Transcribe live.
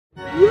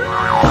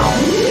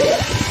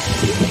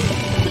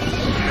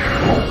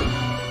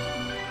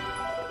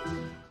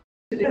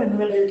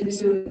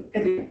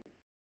to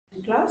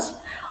class.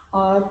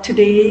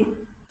 Today,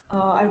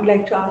 I would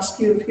like to ask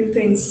you a few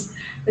things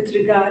with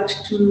regard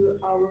to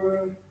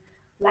our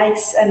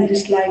likes and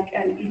dislike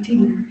and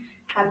eating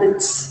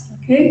habits.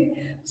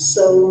 Okay,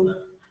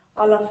 so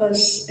all of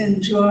us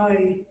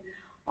enjoy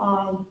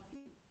um,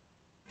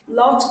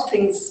 lots of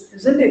things,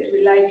 isn't it?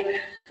 We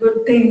like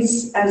good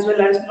things as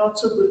well as not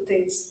so good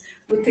things.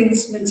 Good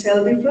things means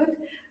healthy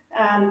food,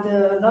 and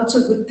not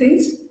so good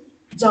things,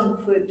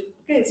 junk food.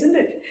 Okay, isn't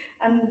it?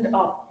 And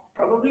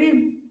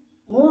probably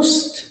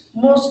most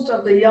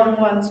of the young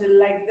ones will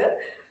like the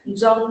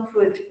junk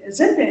food,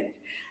 isn't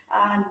it?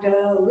 And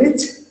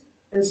which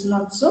is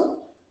not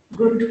so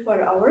good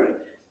for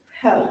our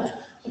health.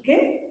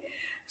 Okay,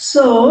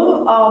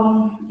 so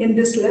in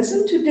this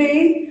lesson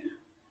today,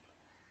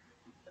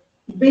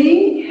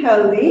 being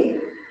healthy,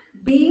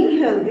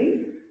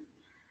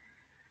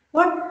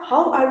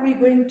 how are we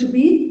going to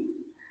be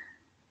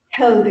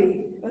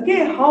healthy?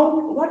 Okay,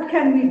 what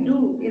can we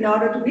do in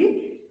order to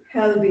be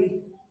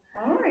healthy?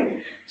 All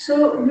right,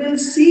 so we'll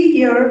see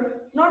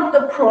here not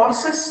the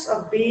process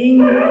of being,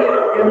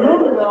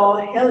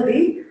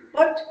 healthy,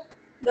 but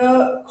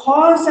the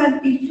cause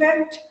and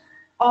effect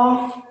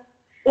of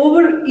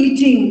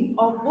overeating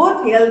of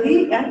both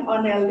healthy and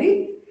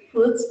unhealthy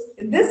foods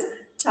in this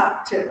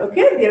chapter.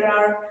 Okay, there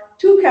are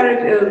two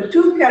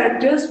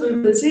characters we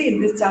will see in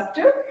this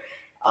chapter.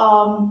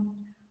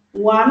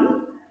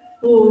 One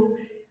who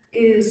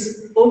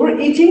is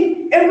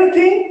overeating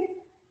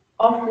everything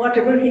of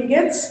whatever he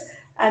gets,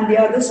 and the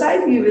other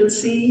side we will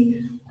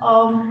see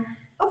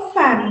a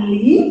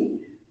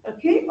family.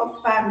 Okay,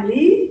 a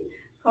family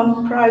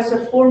comprised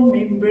of 4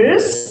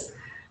 members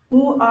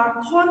who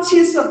are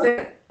conscious of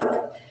their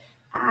health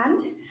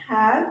and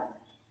have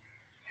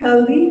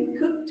healthy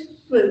cooked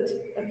food.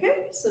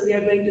 Okay, so we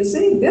are going to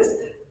see in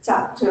this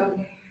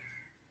chapter.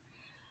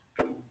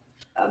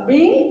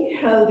 Being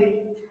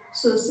healthy.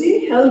 So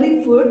see,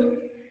 healthy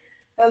food,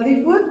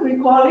 we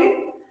call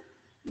it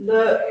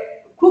the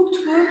cooked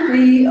food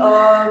we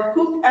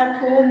cook at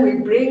home,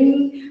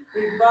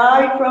 we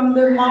buy from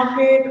the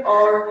market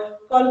or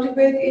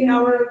cultivate in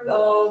our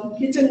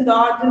kitchen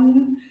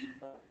garden,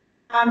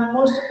 and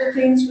most of the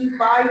things we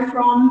buy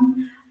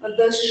from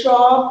the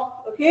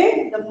shop,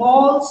 okay, the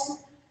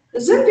malls,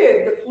 isn't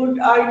it? The food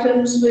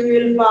items we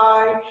will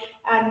buy,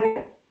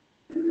 and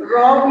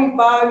raw we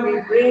buy,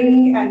 we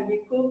bring, and we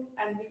cook,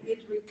 and we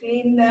eat, we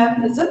clean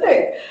them, isn't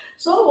it?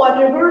 So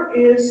whatever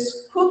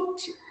is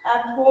cooked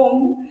at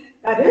home,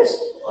 that is,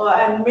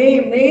 and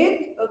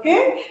made,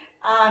 okay,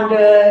 and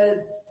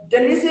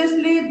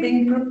deliciously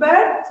being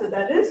prepared, so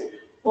that is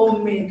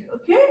homemade,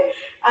 okay?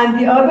 And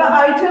the other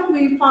item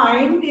we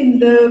find in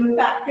the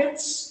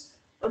packets,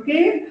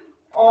 okay,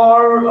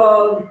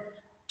 or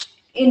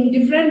in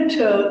different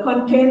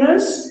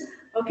containers,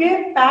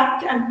 okay,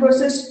 packed and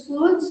processed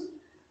foods,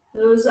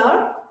 those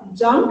are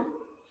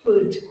junk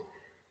food.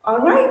 All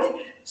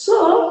right.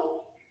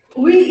 So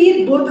we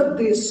eat both of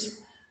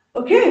these.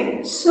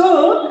 Okay.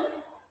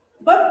 So,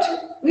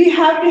 but we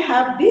have to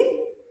have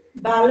the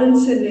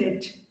balance in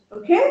it.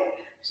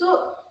 Okay.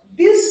 So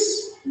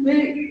this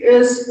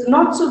is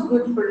not so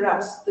good for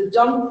us, the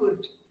junk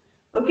food.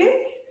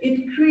 Okay.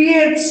 It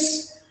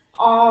creates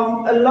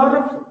a lot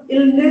of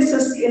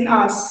illnesses in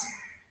us.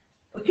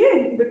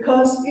 Okay,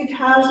 because it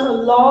has a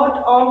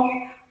lot of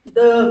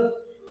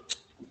the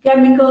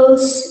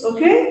chemicals,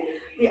 okay,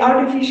 the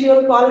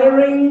artificial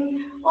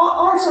coloring,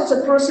 all sorts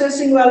of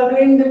processing while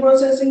doing the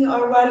processing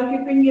or while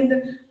keeping in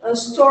the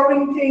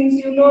storing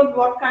things, you know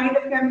what kind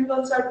of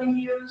chemicals are being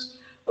used,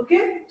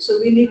 okay, so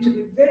we need to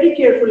be very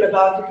careful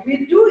about it.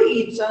 We do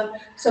eat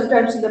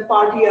sometimes in the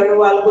party or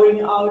while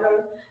going out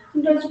or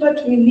sometimes,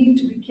 but we need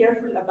to be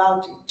careful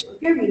about it,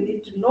 okay, we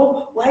need to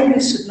know why we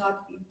should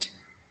not eat,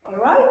 all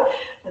right,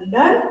 and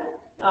then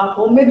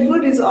homemade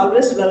food is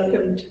always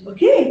welcomed,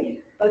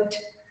 okay, but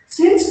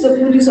since the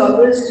food is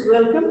always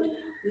welcomed,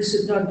 we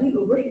should not be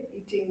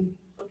overeating.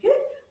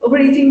 Okay?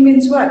 Overeating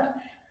means what?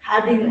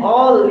 Having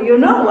all, you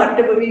know,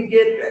 whatever we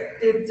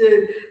get,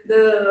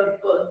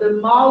 the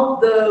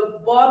mouth, the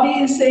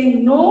body is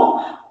saying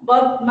no,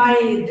 but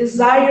my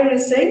desire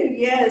is saying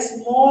yes,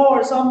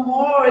 more, some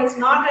more, it's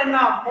not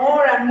enough,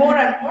 more and more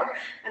and more.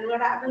 And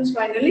what happens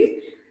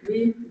finally?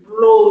 We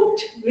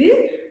bloat.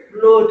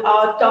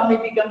 Our tummy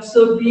becomes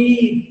so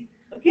big.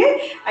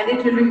 Okay? And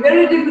it will be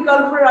very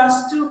difficult for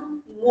us to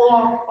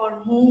walk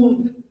or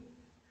move,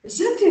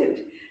 isn't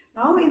it?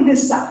 Now in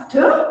this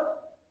chapter,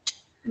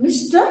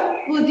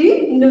 Mr.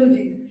 Foodie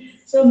Nudi.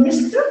 So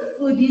Mr.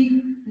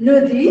 Foodie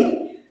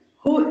Nudi,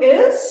 who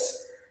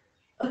is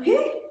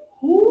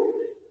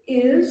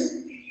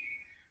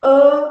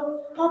a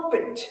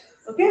puppet,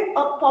 okay,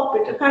 a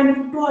puppet, a kind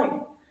of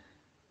toy.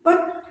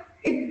 But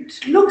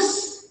it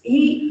looks,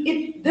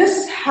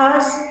 this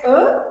has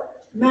a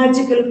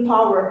magical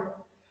power.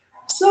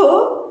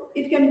 So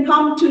it can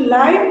come to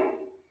life.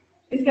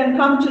 It can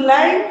come to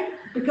life,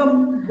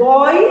 become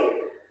boy,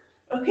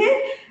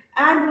 okay?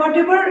 And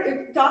whatever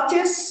it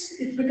touches,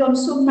 it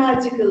becomes so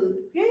magical,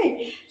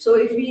 okay? So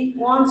if he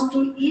wants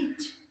to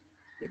eat,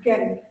 he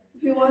can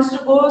If he wants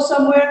to go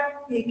somewhere,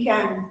 he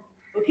can.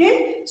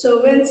 Okay?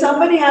 So when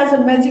somebody has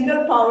a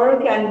magical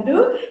power, can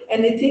do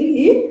anything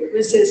he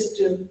wishes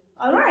to.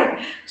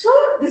 Alright? So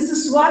this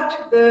is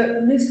what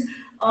the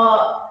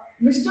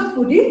Mr.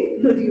 Foodie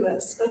Nudi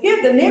was.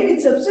 Okay? The name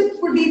itself, so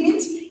foodie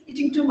means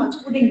eating too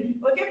much,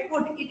 pudding. Okay?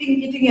 Food,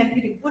 eating and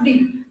eating,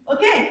 pudding.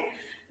 Okay?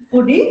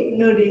 Foodie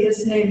Nudi,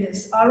 his name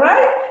is.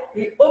 Alright?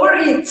 He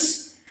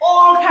overeats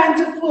all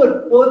kinds of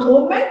food, both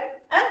homemade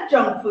and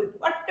junk food.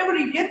 Whatever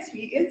he gets,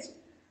 he eats.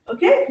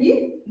 Okay?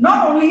 He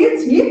not only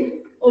eats,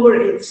 he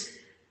overeats.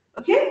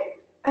 Okay?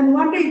 And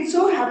one day it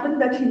so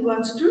happened that he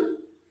wants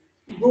to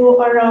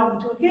go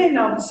around. Okay?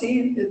 Now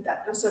see,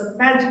 that was a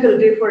magical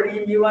day for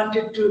him. He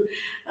wanted to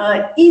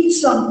eat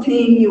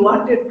something, he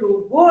wanted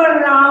to go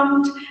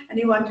around, and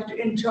he wanted to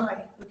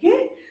enjoy.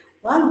 Okay?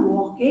 While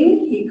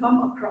walking, he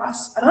come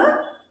across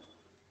a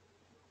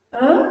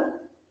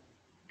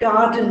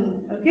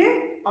garden,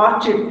 okay,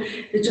 orchard,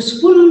 which is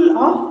full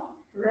of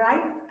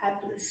ripe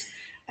apples.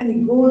 And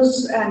he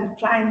goes and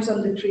climbs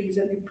on the trees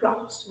and he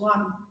plucks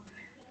one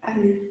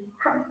and he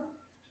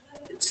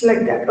it's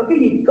like that, okay,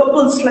 he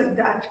gobbles like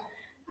that.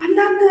 And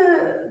then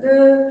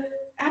the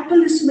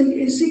apple is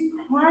he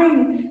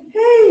crying,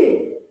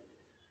 hey,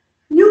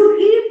 you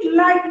eat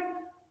like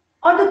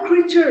other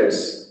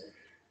creatures.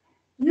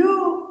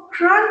 You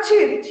crunch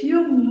it,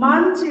 you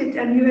munch it,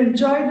 and you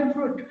enjoy the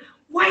fruit.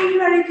 Why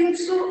you are eating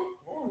so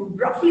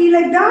roughly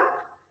like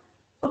that?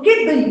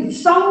 Okay, the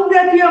sound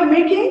that you are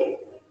making,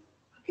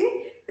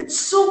 okay, it's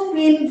so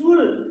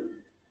painful.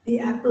 The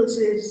apple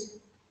says,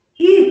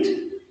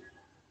 eat,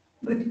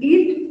 but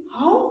eat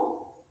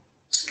how?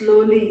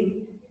 Slowly.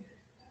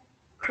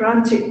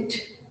 Crunch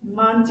it,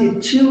 munch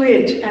it, chew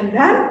it, and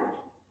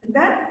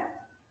then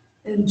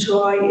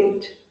enjoy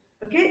it.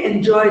 Okay,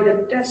 enjoy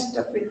the taste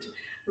of it.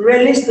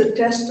 Relish the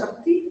taste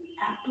of the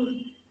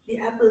apple. The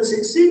apple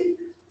says, see,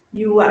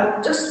 you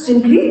are just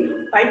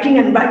simply biting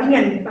and biting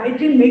and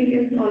biting,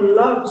 making a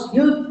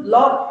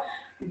lot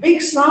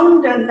big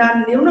sound, and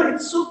then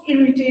it's so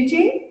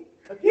irritating.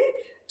 Okay,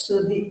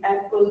 so the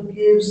apple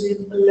gives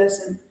him a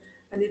lesson,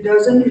 and he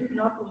doesn't eat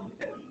not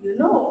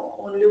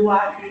only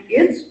one. He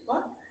eats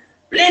but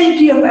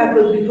plenty of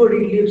apple before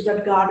he leaves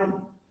that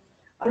garden.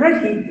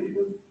 Alright, he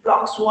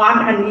plucks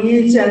one and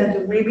eats,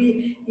 and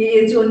maybe he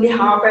eats only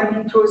half and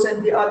he throws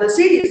and the other.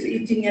 See, he's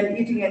eating and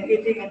eating and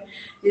eating, and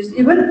he's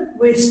even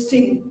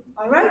wasting.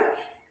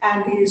 Alright,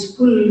 and he is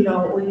full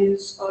now, he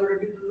is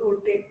already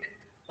bloated.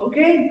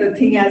 Okay, the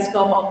thing has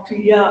come up to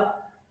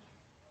here.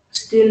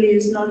 Still he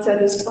is not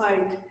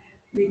satisfied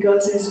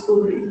because he's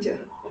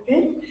overeater.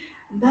 Okay,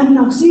 and then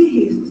now see,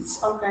 he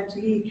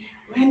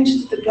went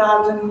to the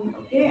garden,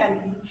 okay,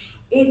 and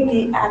he ate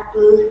the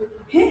apple,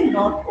 okay,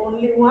 not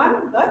only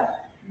one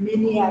but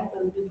many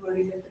apples before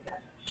he left the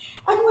garden.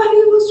 And while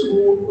he was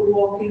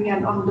walking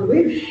and on the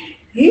way,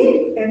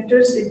 he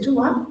enters into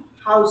one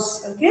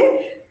house,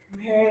 okay,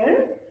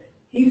 where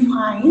he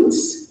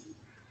finds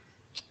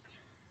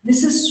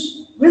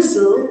Mrs.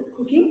 Whistle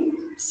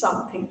cooking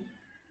something.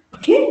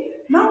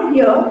 Okay, now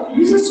here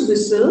Mrs.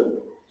 Whistle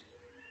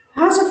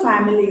has a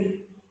family.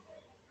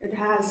 It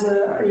has,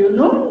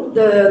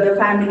 the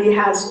family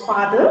has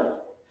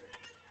father,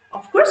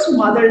 of course,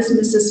 mother is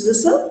Mrs.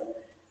 Whistle,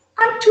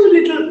 and two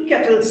little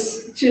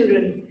kettles,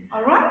 children.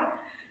 All right.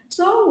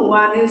 So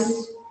one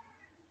is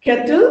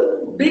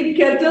kettle, big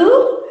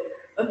kettle.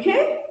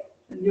 Okay,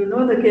 and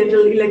the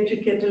kettle,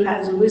 electric kettle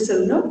has a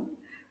whistle, no?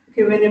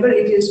 Okay, whenever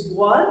it is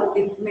boiled,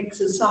 it makes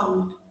a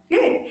sound.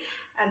 Okay,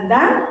 and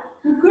then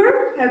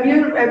cooker. Have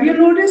you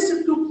noticed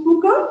the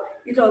cooker?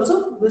 It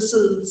also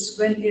whistles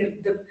when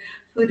the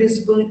food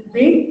is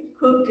being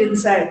cooked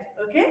inside.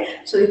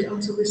 Okay, so it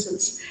also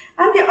whistles.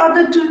 And the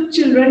other two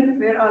children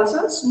were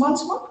also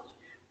small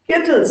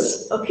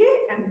kettles.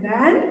 Okay, and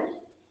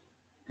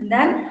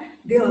then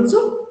they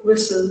also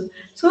whistle.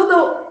 So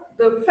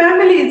the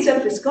family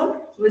itself is called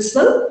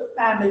Whistle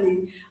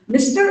family.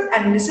 Mr.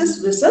 and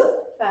Mrs.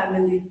 Whistle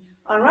family.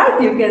 All right,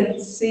 you can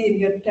see in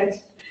your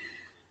text.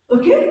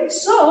 Okay,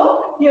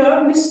 so here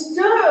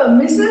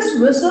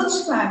Mrs.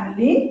 Whistle's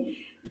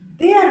family,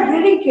 they are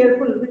very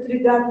careful with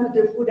regard to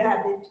their food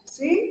habit.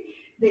 See,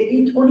 they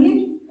eat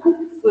only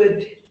cooked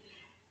food.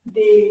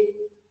 They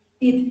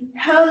eat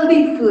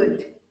healthy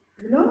food,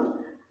 and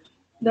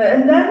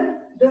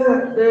then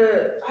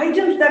the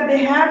items that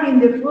they have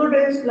in the food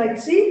is like,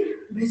 see,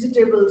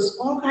 vegetables,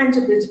 all kinds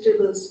of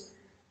vegetables.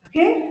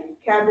 Okay,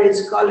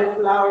 cabbage,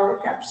 cauliflower,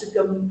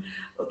 capsicum,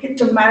 okay,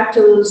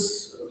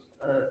 tomatoes,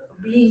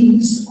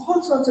 beans,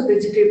 all sorts of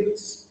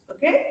vegetables.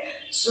 Okay,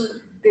 so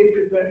they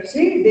prepare,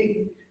 see,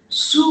 the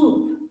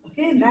soup.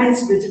 Okay,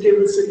 nice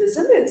vegetable soup,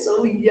 isn't it?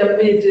 So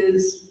yummy it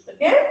is.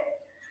 Okay,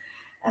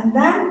 and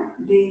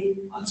then they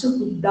also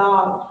cook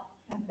dal,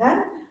 and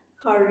then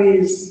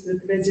curries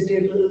with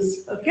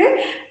vegetables.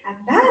 Okay,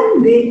 and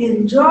then they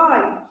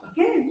enjoy.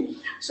 Okay,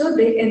 so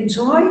they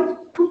enjoy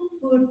cooked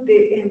food.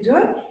 They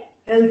enjoy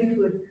healthy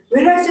food.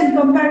 Whereas in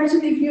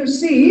comparison, if you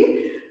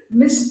see,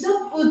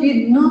 Mr.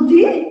 Foodie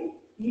Nudi,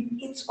 he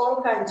eats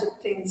all kinds of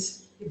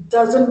things. He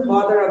doesn't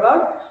bother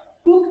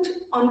about cooked,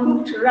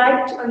 uncooked,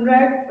 ripe,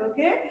 unripe,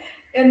 okay?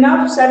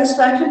 Enough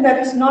satisfaction that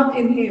is not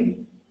in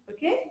him,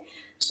 okay?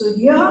 So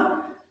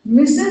here,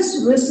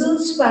 Mrs.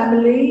 Whistle's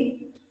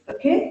family,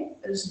 okay,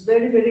 is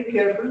very, very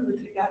careful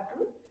with regard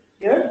to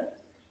their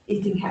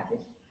eating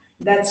habit.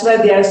 That's why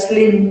they are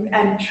slim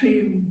and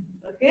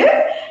trim, okay?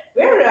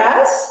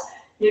 Whereas,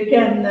 you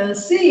can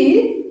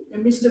see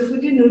Mr.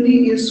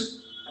 Fudinudi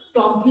is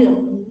plumpier,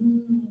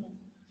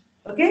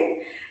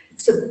 okay?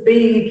 It's a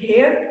big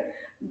hair,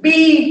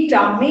 big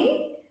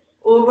tummy,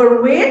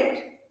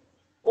 overweight,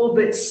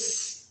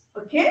 obese,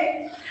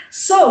 okay?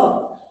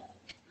 So,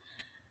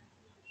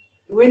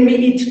 when we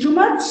eat too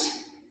much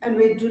and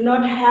we do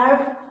not have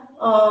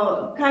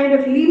a kind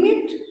of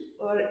limit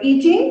or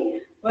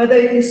eating, whether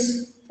it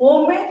is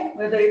homemade,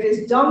 whether it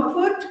is junk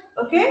food,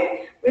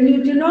 okay? When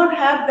you do not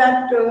have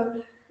that,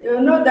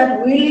 that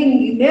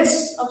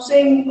willingness of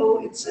saying, oh,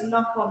 it's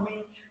enough for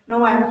me,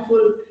 now I'm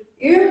full.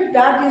 If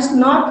that is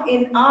not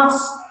in us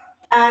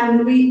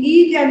and we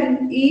eat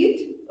and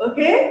eat,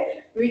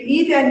 okay? We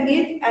eat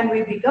and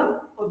we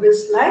become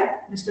obese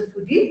like Mr.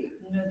 Foodie.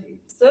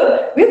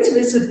 So, which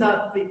we should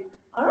not be.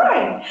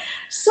 Alright.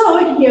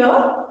 So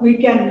here we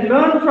can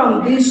learn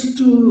from these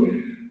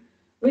two,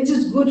 which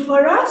is good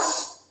for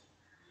us,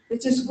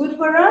 which is good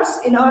for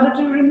us in order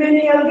to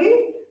remain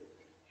healthy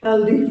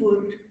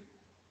food.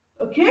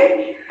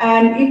 Okay?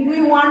 And if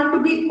we want to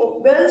be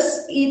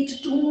obese,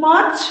 eat too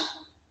much,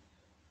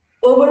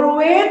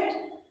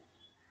 overweight,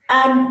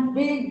 and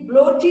be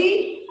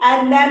bloated,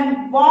 and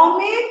then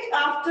vomit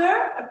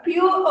after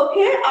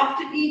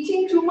after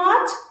eating too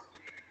much.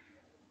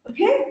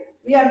 Okay?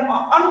 We are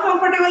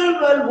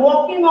uncomfortable while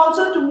walking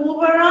also to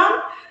move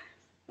around.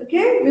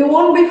 Okay? We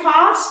won't be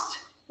fast.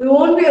 We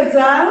won't be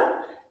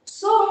agile.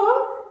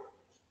 So,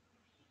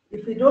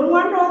 if we don't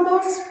want all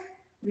those,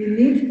 we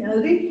need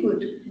healthy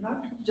food,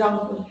 not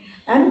junk food.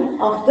 And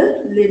of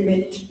the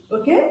limit.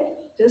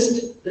 Okay?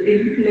 Just the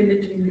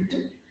limit we need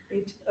to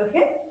eat.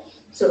 Okay?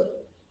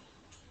 So,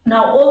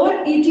 now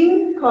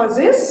overeating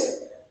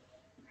causes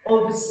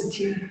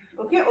obesity.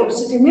 Okay?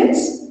 Obesity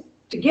means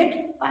to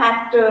get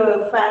fat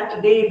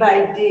day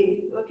by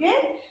day,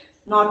 okay?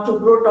 Not to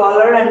grow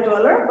taller and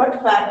taller,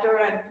 but fatter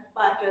and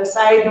fatter,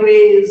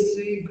 sideways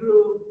we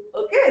grow,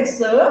 okay?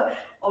 So,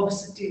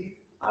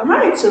 obesity, all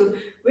right? So,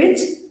 which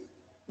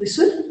we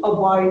should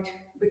avoid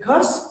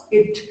because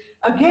it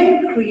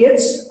again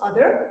creates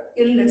other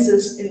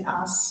illnesses in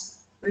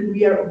us when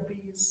we are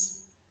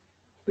obese.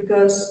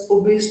 Because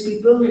obese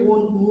people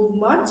won't move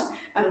much,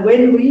 and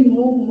when we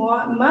move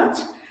much,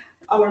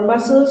 our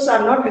muscles are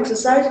not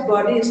exercised,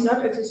 body is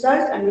not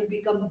exercised, and we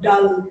become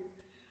dull.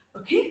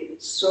 Okay,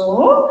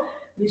 so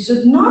we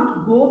should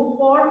not go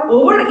for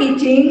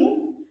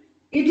overeating,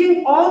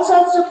 eating all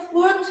sorts of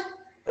food,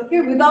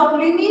 okay, without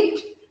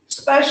limit,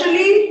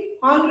 especially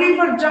hungry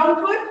for junk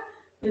food,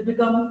 we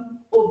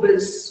become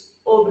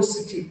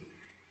obesity.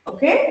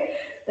 Okay,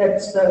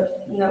 that's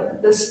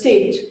the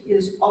state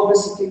is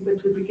obesity,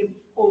 but we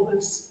become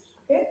obese.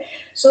 Okay,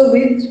 so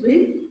we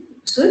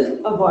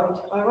should avoid.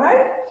 All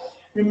right.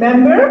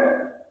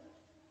 Remember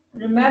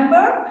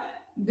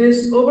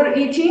this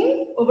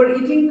overeating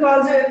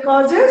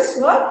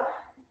causes what?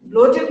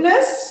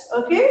 Bloatedness,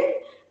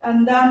 okay?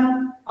 And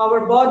then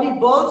our body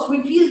bulks,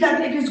 we feel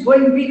that it is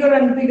going bigger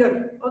and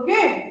bigger,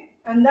 okay?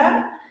 And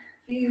then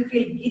we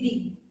feel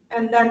giddy,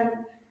 and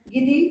then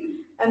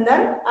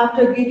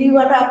after giddy,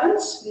 what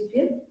happens? We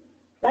feel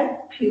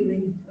like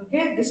puking,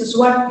 okay? This is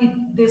what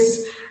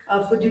this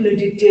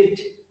Fudinudi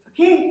did,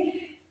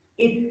 okay?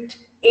 It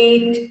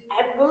ate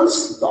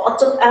apples,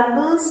 lots of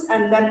apples,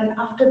 and then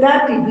after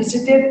that he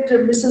visited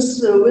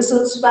Mrs.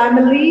 Whistle's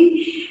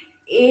family,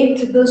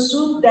 ate the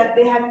soup that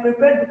they had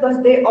prepared because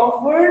they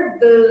offered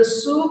the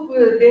soup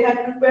they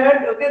had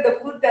prepared, okay, the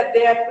food that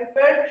they had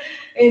prepared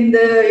in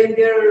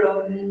their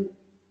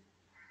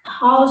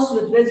house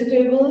with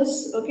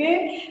vegetables,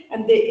 okay,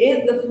 and they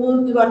ate the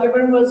food,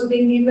 whatever was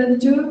being given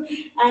to,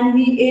 and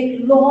he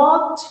ate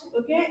lot,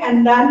 okay,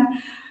 and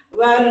then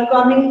while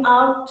coming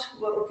out,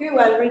 okay,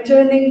 while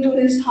returning to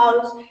his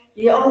house,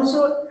 he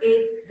also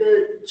ate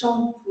the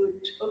junk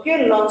food,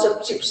 okay, lots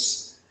of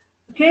chips,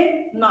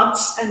 okay,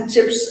 nuts and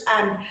chips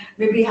and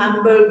maybe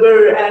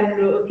hamburger and,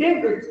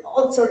 okay, with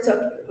all sorts of,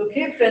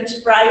 okay,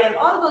 French fry and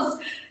all those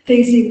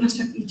things he must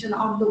have eaten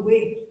on the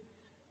way,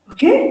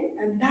 okay,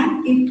 and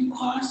then it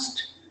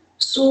caused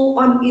so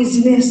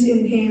uneasiness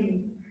in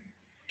him,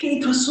 okay,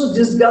 it was so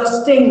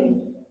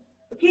disgusting,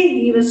 okay,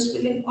 he was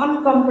feeling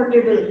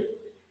uncomfortable.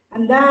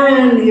 And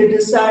then he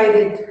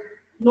decided,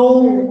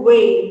 no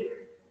way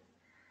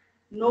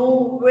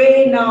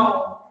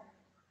now.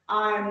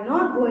 I am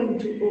not going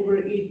to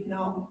overeat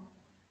now.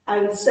 I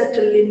will set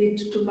a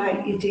limit to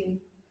my eating.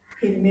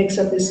 He makes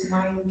up his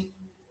mind.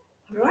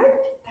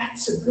 Right?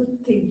 That's a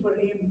good thing for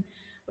him.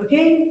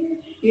 Okay?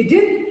 He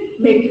did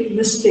make a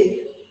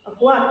mistake of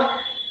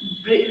what?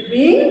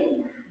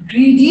 Being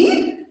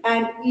greedy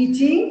and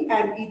eating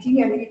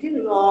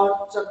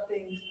lots of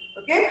things.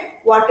 Okay,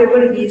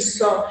 whatever he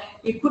saw,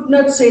 he could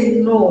not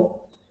say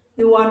no.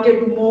 He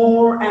wanted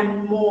more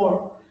and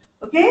more.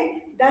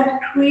 Okay,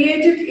 that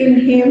created in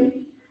him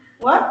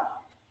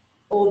what?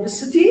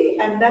 Obesity.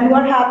 And then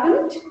what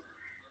happened?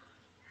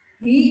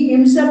 He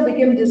himself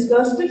became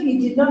disgusted. He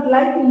did not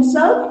like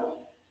himself.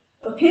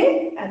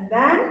 Okay, and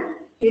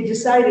then he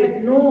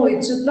decided, no,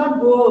 it should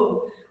not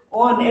go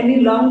on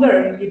any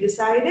longer. He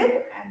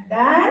decided, and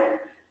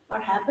then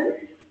what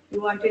happened? He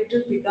wanted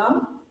to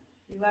become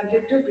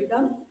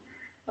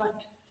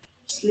what?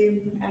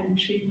 Slim and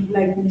trim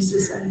like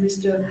Mrs. and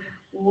Mr.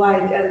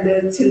 White and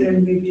their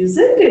children baby,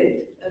 isn't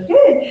it?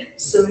 Okay,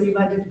 so he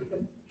wanted to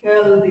become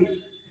healthy.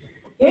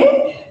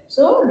 Okay,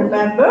 so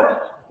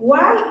remember,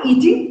 while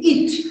eating,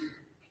 eat.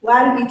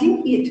 While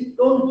eating, eat.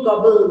 Don't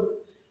gobble.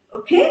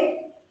 Okay.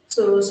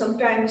 So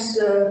sometimes,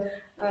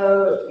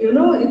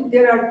 if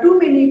there are too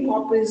many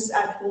puppies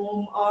at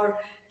home,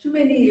 or too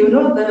many,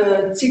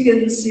 the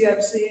chickens you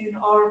have seen,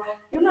 or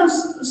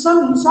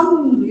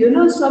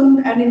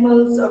some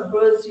animals or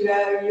birds you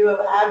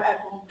have at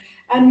home,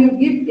 and you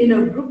give in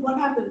a group, what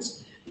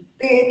happens?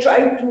 They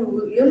try to,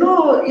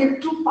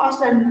 eat too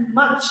fast and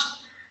much.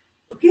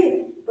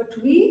 Okay, but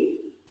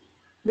we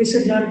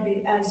should not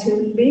be, as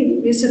human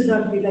beings, we should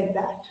not be like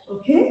that.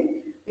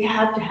 Okay, we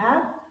have to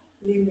have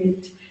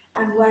limit.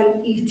 And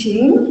while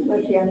eating, what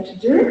we have to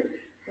do,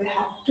 we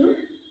have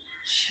to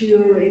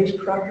chew it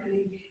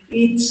properly,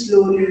 eat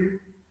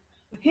slowly,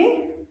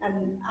 okay?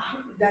 And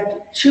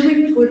that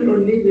chewing food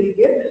only will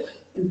get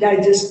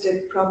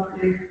digested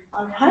properly,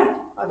 all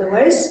right?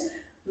 Otherwise,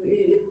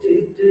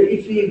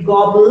 if we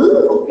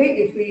gobble,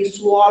 okay, if we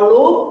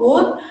swallow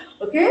food,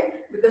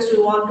 okay, because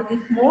we want to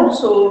eat more,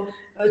 so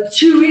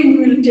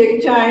chewing will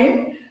take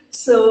time.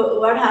 So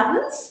what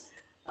happens?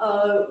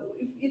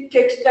 If it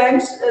takes time,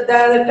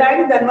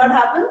 then what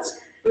happens?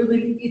 We will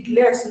eat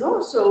less,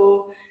 no?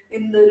 So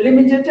in the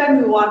limited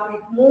time, we want to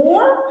eat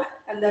more,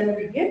 and then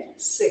we get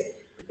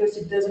sick because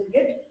it doesn't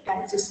get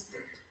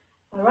digested.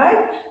 All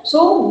right.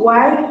 So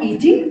while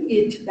eating,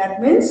 eat.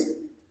 That means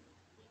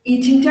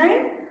eating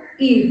time,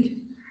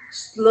 eat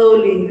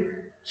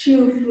slowly,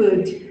 chew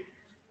food.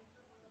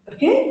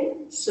 Okay.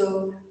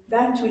 So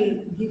that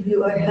will give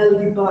you a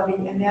healthy body,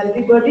 and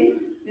healthy body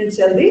means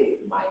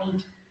healthy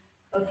mind.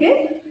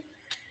 Okay,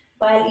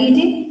 while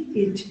eating,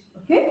 eat.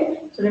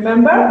 Okay, so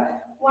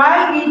remember,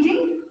 while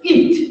eating,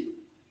 eat.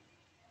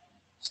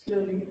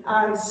 Slowly,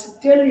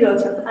 tell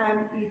yourself, I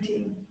am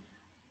eating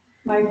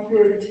my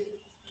food.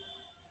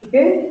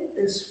 Okay,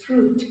 there's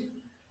fruit,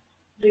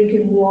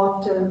 drinking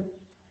water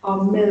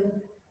or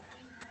milk.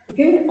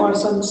 Okay, or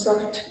some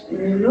soft,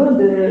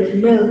 the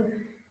milk.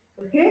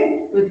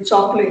 Okay, with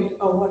chocolate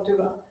or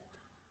whatever.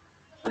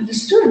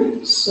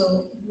 Understood?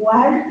 So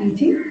while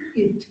eating,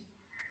 eat.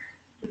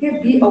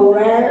 Okay, be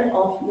aware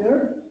of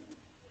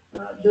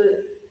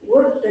the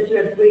work that you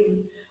are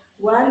doing.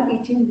 While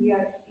eating, we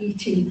are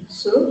eating.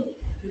 So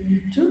you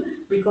need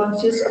to be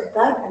conscious of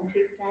that and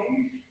take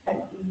time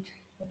and eat.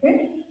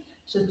 Okay?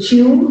 So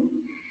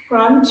chew,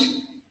 crunch,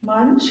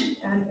 munch,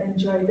 and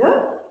enjoy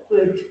the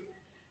food.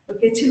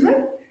 Okay,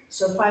 children?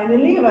 So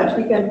finally, what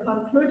we can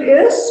conclude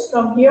is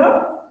from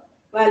here,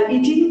 while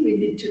eating, we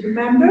need to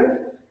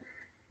remember,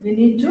 we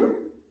need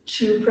to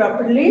chew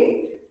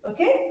properly,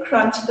 okay,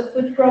 crunch the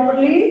food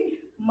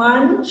properly,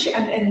 munch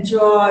and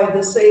enjoy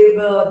the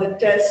savor, the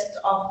taste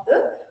of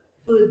the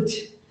food,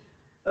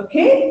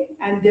 okay,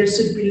 and there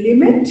should be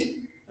limit,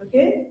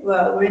 okay,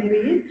 well, when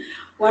we eat,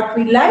 what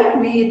we like,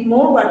 we eat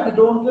more, what we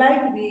don't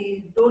like,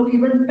 we don't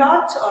even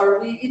touch,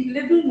 or we eat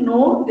little,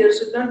 no, there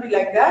should not be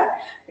like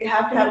that. We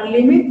have to have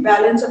limit,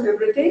 balance of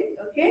everything,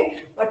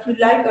 okay, what we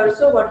like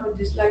also, what we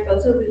dislike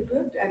also, we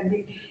put and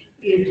we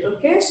eat,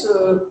 okay,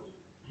 so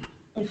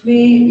if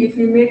we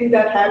make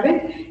that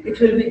habit, it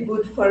will be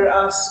good for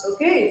us,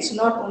 okay? It's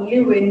not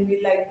only when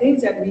we like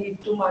things and we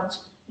eat too much,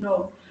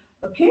 no.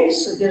 Okay,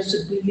 so there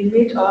should be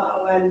limit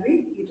while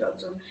we eat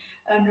also.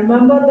 And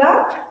remember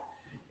that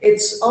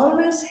it's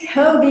always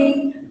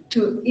healthy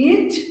to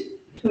eat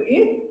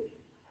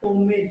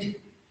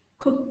homemade,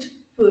 cooked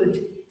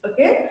food,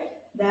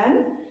 okay?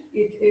 Then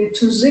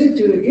choosing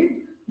to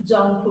eat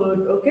junk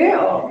food, okay?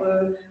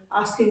 Or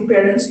asking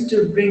parents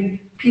to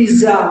bring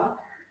pizza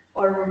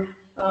or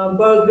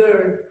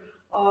burger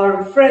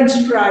or French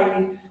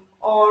fry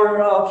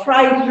or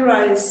fried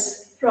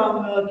rice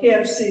from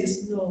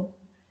KFC's. No,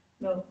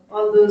 no,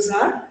 all those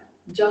are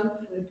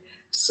junk food.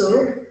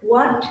 So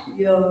what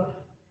your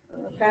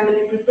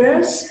family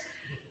prepares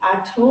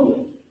at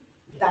home,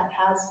 that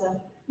has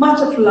much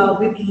of love,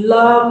 with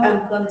love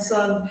and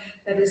concern,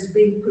 that is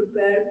being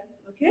prepared.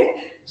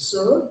 Okay,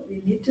 so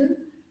we need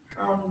to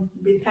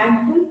be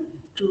thankful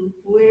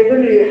to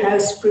whoever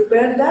has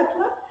prepared that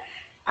one,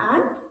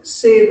 and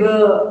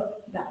savor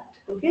that,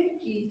 okay,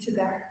 eat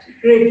that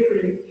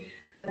gratefully.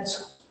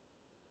 That's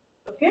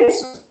okay.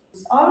 So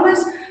it's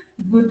always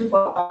good for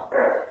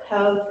our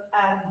health,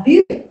 and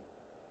this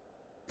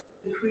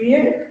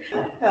create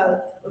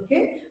health,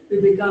 okay?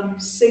 We become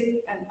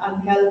sick and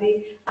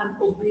unhealthy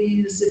and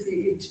obese if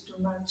we eat too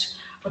much,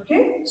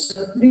 okay?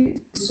 So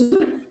we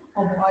should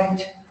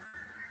avoid.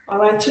 All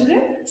right,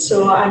 children.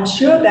 So I'm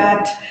sure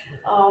that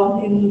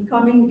in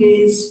coming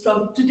days,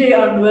 from today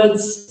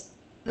onwards,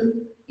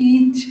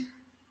 eat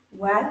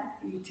while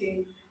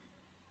eating.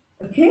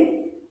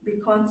 Okay? Be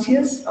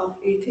conscious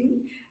of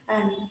eating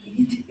and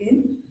eat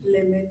in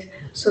limit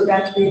so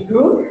that we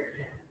grow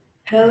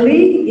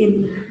healthy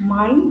in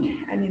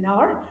mind and in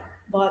our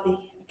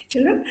body. Okay,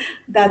 children,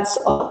 that's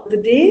all for the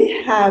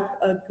day. Have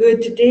a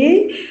good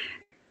day.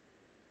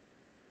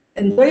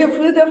 Enjoy your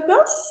food, of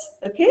course,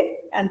 okay?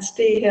 And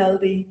stay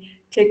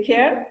healthy. Take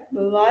care.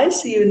 Bye bye.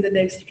 See you in the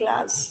next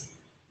class.